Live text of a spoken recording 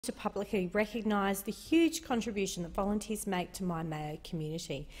to publicly recognise the huge contribution that volunteers make to my Mayo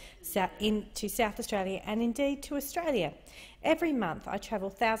community, to South Australia and indeed to Australia. Every month I travel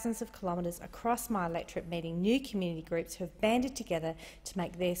thousands of kilometres across my electorate meeting new community groups who have banded together to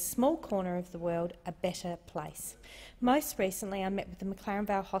make their small corner of the world a better place. Most recently I met with the McLaren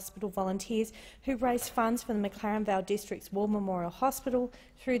Vale Hospital volunteers who raised funds for the McLaren Vale District's War Memorial Hospital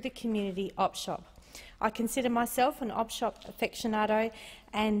through the community op shop. I consider myself an op shop aficionado,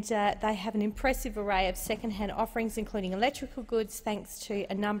 and they have an impressive array of second-hand offerings, including electrical goods, thanks to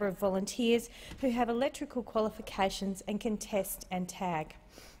a number of volunteers who have electrical qualifications and can test and tag.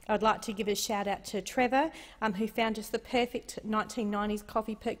 I'd like to give a shout-out to Trevor, who found us the perfect 1990s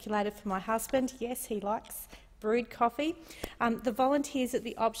coffee percolator for my husband. Yes, he likes brewed coffee. The volunteers at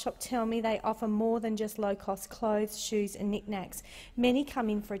the op shop tell me they offer more than just low-cost clothes, shoes and knickknacks. Many come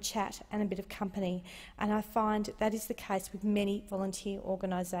in for a chat and a bit of company, and I find that is the case with many volunteer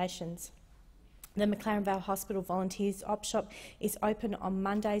organisations. The McLaren Vale Hospital Volunteers Op Shop is open on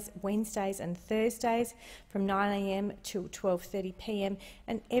Mondays, Wednesdays and Thursdays from 9 a.m. till 12:30 p.m.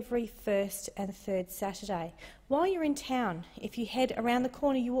 and every first and third Saturday. While you're in town, if you head around the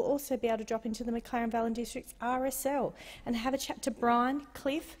corner, you will also be able to drop into the McLaren Vale District's RSL and have a chat to Brian,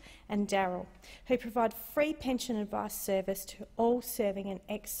 Cliff and Daryl, who provide free pension advice service to all serving and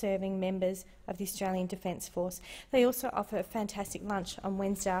ex-serving members of the Australian Defence Force. They also offer a fantastic lunch on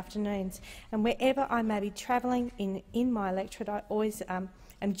Wednesday afternoons, and wherever I may be travelling in my electorate, I always am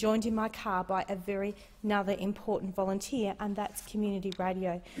joined in my car by another important volunteer, and that's community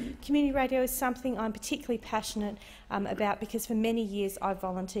radio. Community radio is something I'm particularly passionate about because for many years I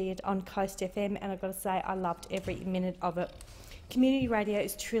volunteered on Coast FM, and I've got to say I loved every minute of it. Community radio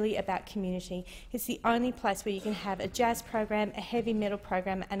is truly about community. It's the only place where you can have a jazz program, a heavy metal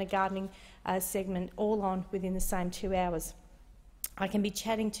program and a gardening segment all on within the same 2 hours. I can be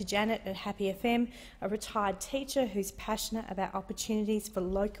chatting to Janet at Happy FM, a retired teacher who's passionate about opportunities for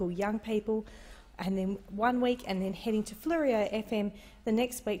local young people, and then one week and then heading to Flurio FM the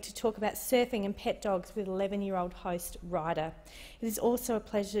next week to talk about surfing and pet dogs with 11-year-old host Ryder. It is also a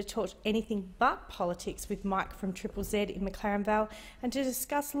pleasure to talk anything but politics with Mike from Triple Z in McLaren Vale and to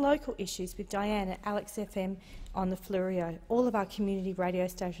discuss local issues with Diane at Alex FM on the Flurio. All of our community radio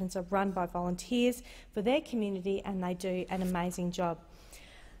stations are run by volunteers for their community and they do an amazing job.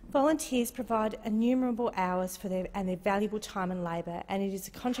 Volunteers provide innumerable hours for their valuable time and labour, and it is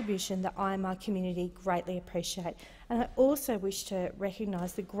a contribution that I and my community greatly appreciate. And I also wish to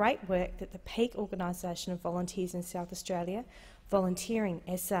recognise the great work that the peak organisation of volunteers in South Australia, Volunteering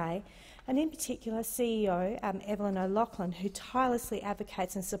SA, and in particular CEO Evelyn O'Loughlin, who tirelessly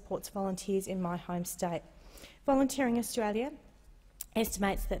advocates and supports volunteers in my home state. Volunteering Australia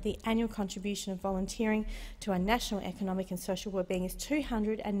estimates that the annual contribution of volunteering to our national economic and social wellbeing is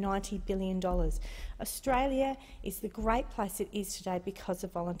 $290 billion. Australia is the great place it is today because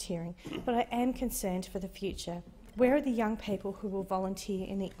of volunteering, but I am concerned for the future. Where are the young people who will volunteer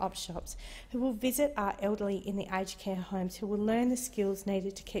in the op shops, who will visit our elderly in the aged care homes, who will learn the skills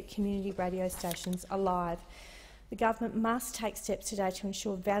needed to keep community radio stations alive? The government must take steps today to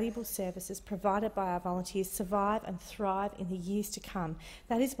ensure valuable services provided by our volunteers survive and thrive in the years to come.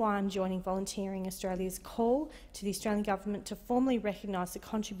 That is why I'm joining Volunteering Australia's call to the Australian Government to formally recognise the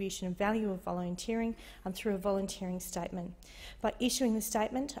contribution and value of volunteering through a volunteering statement. By issuing the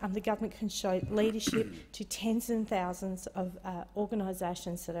statement, the government can show leadership to tens and thousands of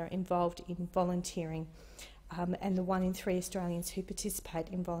organisations that are involved in volunteering and the 1 in 3 Australians who participate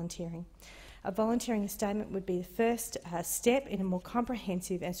in volunteering. A volunteering statement would be the first step in a more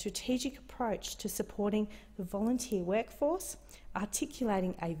comprehensive and strategic approach to supporting the volunteer workforce,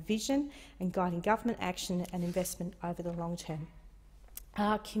 articulating a vision and guiding government action and investment over the long term.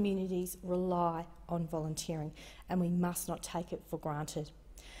 Our communities rely on volunteering and we must not take it for granted.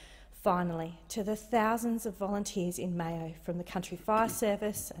 Finally, to the thousands of volunteers in Mayo from the Country Fire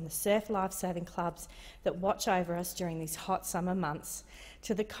Service and the Surf Lifesaving Clubs that watch over us during these hot summer months,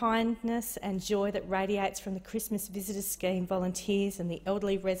 to the kindness and joy that radiates from the Christmas Visitor Scheme volunteers and the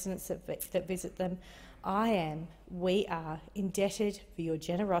elderly residents that visit them, we are indebted for your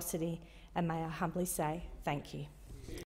generosity, and may I humbly say thank you.